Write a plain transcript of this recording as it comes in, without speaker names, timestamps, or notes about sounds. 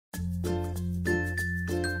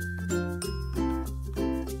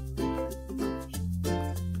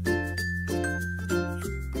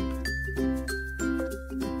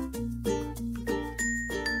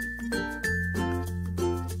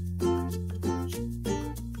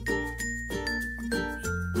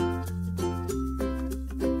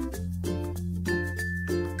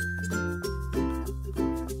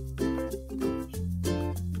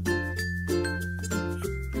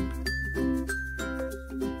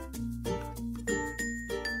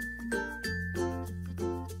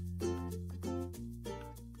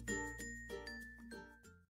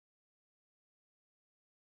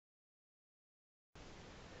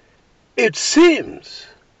It seems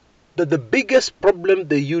that the biggest problem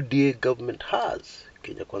the UDA government has,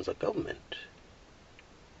 Kenya Kwanza government,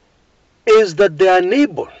 is that they are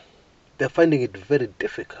unable, they're finding it very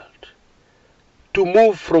difficult to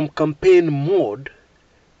move from campaign mode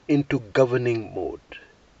into governing mode.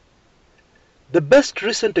 The best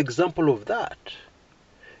recent example of that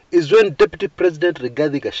is when Deputy President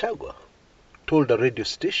Rigathi Gachagua told a radio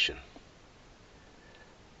station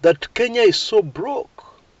that Kenya is so broke,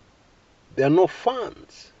 there are no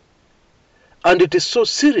funds, and it is so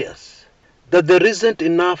serious that there isn't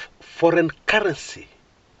enough foreign currency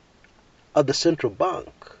at the central bank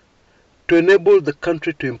to enable the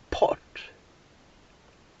country to import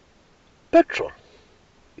petrol.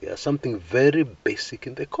 Yeah, something very basic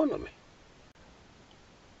in the economy.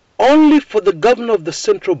 Only for the governor of the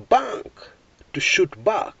central bank to shoot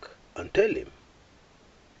back and tell him,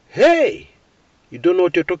 hey, you don't know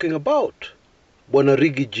what you're talking about, Bwana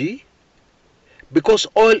Rigi G, because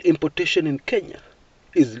oil importation in Kenya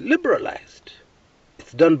is liberalized.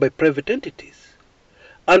 It's done by private entities.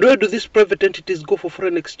 And where do these private entities go for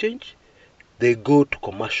foreign exchange? They go to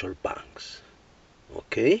commercial banks.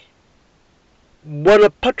 Okay?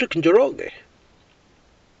 Bwana Patrick Njoroge,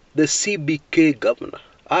 the CBK governor,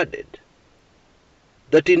 added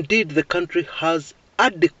that indeed the country has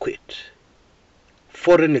adequate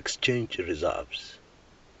foreign exchange reserves.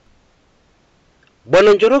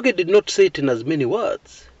 Bwana Njoroge did not say it in as many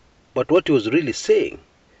words, but what he was really saying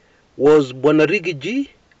was, Bwana Rigi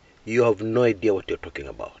G, you have no idea what you're talking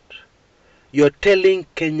about. You're telling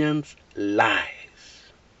Kenyans lies.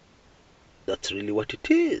 That's really what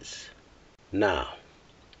it is. Now,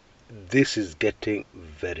 this is getting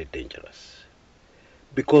very dangerous.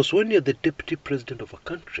 Because when you're the deputy president of a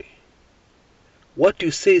country, what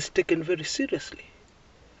you say is taken very seriously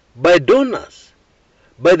by donors,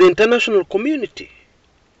 by the international community,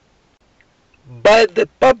 by the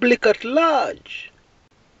public at large.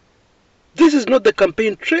 This is not the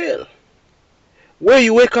campaign trail where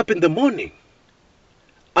you wake up in the morning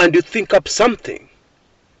and you think up something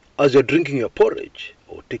as you're drinking your porridge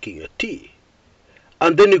or taking your tea,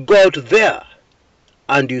 and then you go out there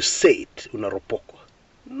and you say it, unaropokwa.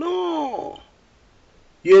 No,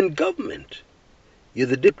 you're in government, you're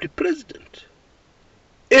the deputy president.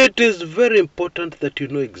 It is very important that you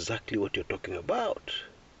know exactly what you're talking about.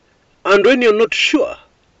 And when you're not sure,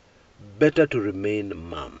 better to remain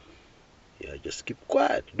mum. Yeah, just keep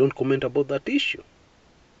quiet. Don't comment about that issue.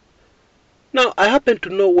 Now, I happen to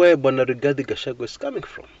know where Bwana Rigathi Gachagua is coming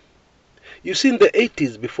from. You see, in the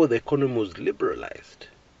 80s, before the economy was liberalized,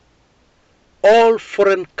 all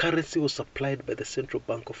foreign currency was supplied by the Central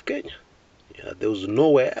Bank of Kenya. Yeah, there was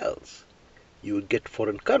nowhere else you would get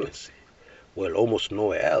foreign currency. Well, almost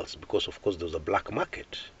nowhere else, because of course there was a black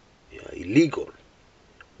market, yeah, illegal,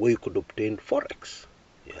 where you could obtain forex,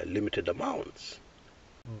 yeah, limited amounts.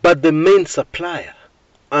 But the main supplier,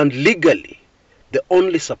 and legally the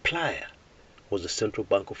only supplier, was the Central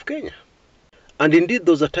Bank of Kenya. And indeed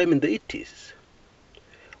there was a time in the 80s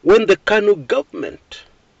when the KANU government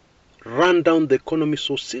ran down the economy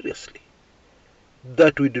so seriously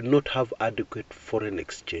that we did not have adequate foreign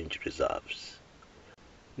exchange reserves.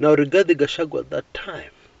 Now, Rigathi Gachagua at that time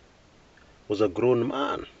was a grown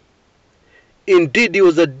man. Indeed, he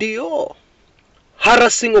was a DO,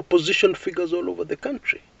 harassing opposition figures all over the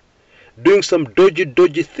country, doing some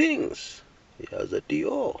dodgy things, yeah, as a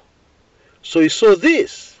DO. So he saw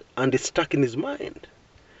this, and it stuck in his mind.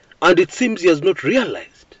 And it seems he has not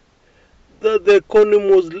realized that the economy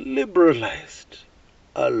was liberalized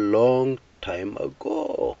a long time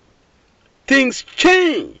ago. Things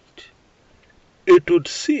changed. It would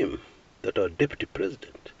seem that our deputy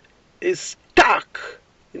president is stuck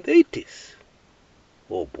in the 80s.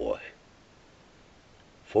 Oh boy.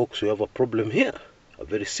 Folks, we have a problem here, a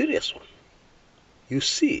very serious one. You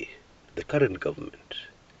see, the current government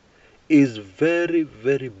is very,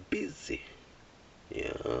 very busy,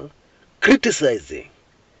 yeah, criticizing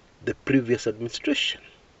the previous administration.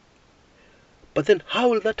 But then how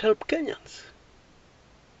will that help Kenyans?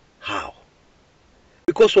 How?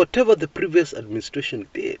 Because whatever the previous administration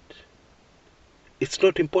did, it's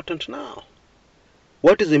not important now.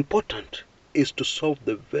 What is important is to solve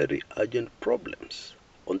the very urgent problems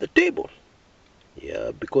on the table.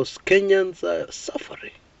 Yeah, because Kenyans are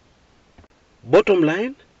suffering. Bottom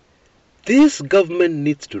line, this government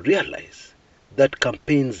needs to realize that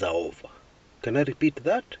campaigns are over. Can I repeat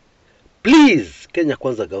that? Please, Kenya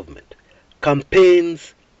Kwanza government,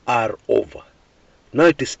 campaigns are over. Now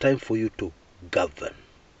it is time for you to govern,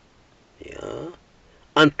 yeah,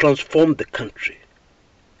 and transform the country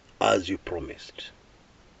as you promised.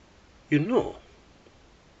 You know,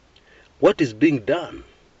 what is being done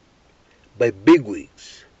by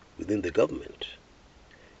bigwigs within the government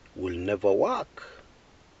will never work.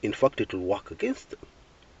 In fact, it will work against them.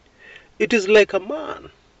 It is like a man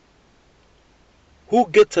who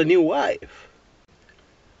gets a new wife,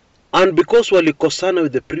 and because walikosana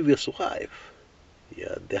with the previous wife,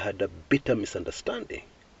 they had a bitter misunderstanding.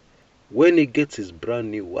 When he gets his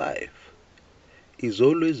brand new wife, he's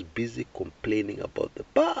always busy complaining about the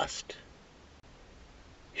past.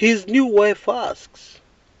 His new wife asks,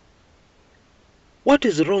 "What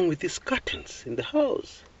is wrong with these curtains in the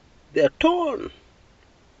house? They are torn."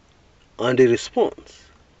 And he responds,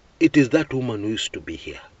 "It is that woman who used to be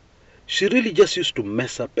here. She really just used to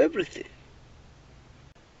mess up everything."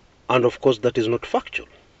 And of course that is not factual.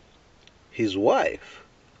 His wife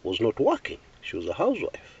was not working. She was a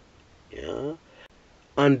housewife.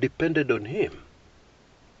 And depended on him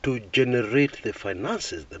to generate the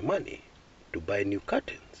finances, the money, to buy new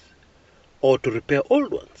curtains or to repair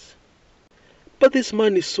old ones. But this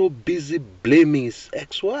man is so busy blaming his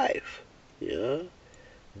ex-wife.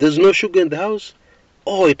 There's no sugar in the house.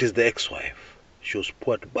 Oh, it is the ex-wife. She was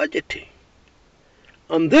poor at budgeting.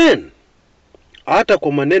 And then, hata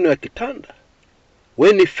kwa maneno ya kitanda,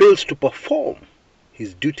 when he fails to perform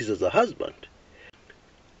his duties as a husband,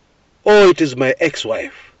 oh, it is my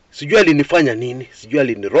ex-wife. Sijui alinifanya nini, sijui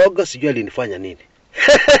aliniroga, sijui alinifanya nini.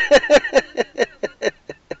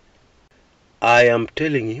 I am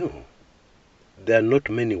telling you, there are not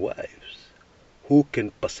many wives who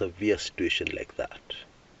can persevere a situation like that.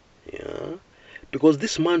 Because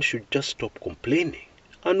this man should just stop complaining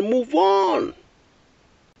and move on.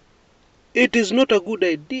 It is not a good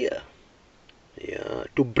idea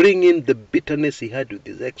to bring in the bitterness he had with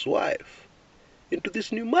his ex-wife into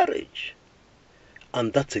this new marriage.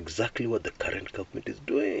 And that's exactly what the current government is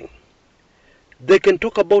doing. They can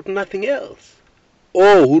talk about nothing else.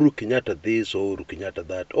 Oh, Uhuru Kenyatta this, oh, Uhuru Kenyatta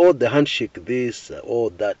that, oh, the handshake this, oh,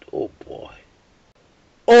 that, oh boy.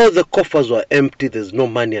 Oh, the coffers were empty, there's no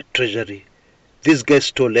money at treasury. This guy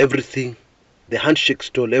stole everything. The handshake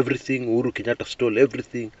stole everything. Uhuru Kenyatta stole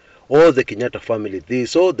everything. Oh, the Kenyatta family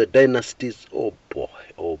this, oh, the dynasties. Oh boy,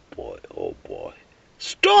 oh boy, oh boy.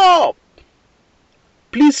 Stop!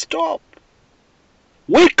 Please stop.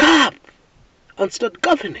 Wake up and start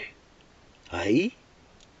governing. Aye?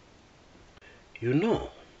 You know,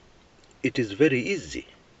 it is very easy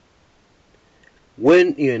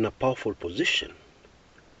when you're in a powerful position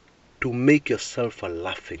to make yourself a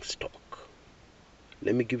laughing stock.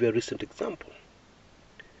 Let me give you a recent example.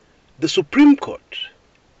 The Supreme Court,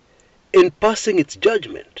 in passing its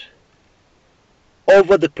judgment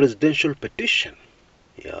over the presidential petition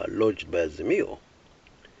lodged by Azimio,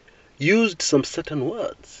 used some certain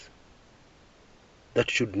words that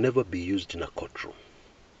should never be used in a courtroom,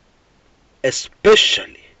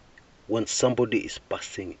 especially when somebody is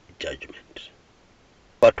passing judgment.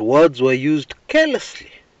 But words were used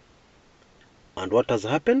carelessly. And what has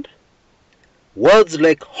happened? Words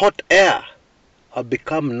like hot air have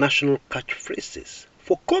become national catchphrases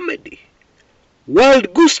for comedy,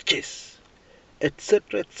 wild goose chase,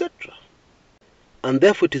 etc., etc. And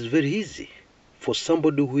therefore it is very easy for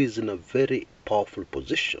somebody who is in a very powerful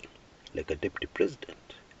position, like a deputy president,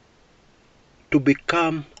 to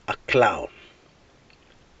become a clown,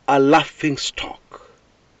 a laughing stock,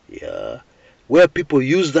 where people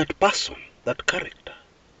use that person, that character,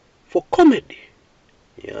 for comedy.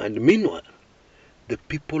 And meanwhile, the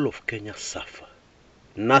people of Kenya suffer.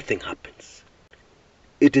 Nothing happens.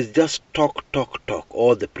 It is just talk, talk, talk,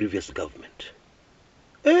 or the previous government.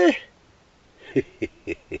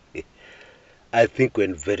 I think we're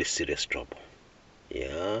in very serious trouble.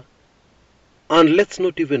 And let's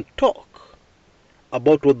not even talk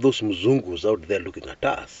about what those Mzungus out there looking at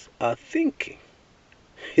us are thinking.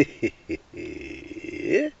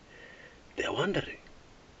 They're wondering,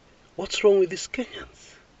 what's wrong with these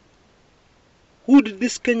Kenyans? Who did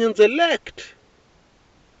these Kenyans elect?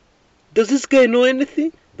 Does this guy know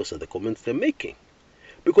anything? Those are the comments they're making.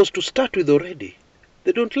 Because to start with already,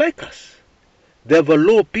 they don't like us. They have a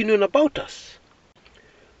low opinion about us.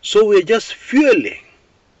 So we're just fueling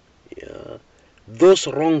those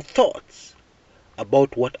wrong thoughts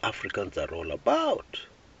about what Africans are all about.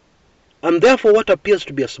 And therefore what appears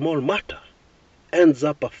to be a small matter ends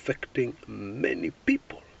up affecting many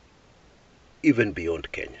people, even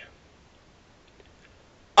beyond Kenya.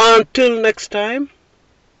 Until next time,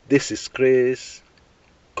 this is Chris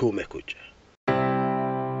Tumekosa.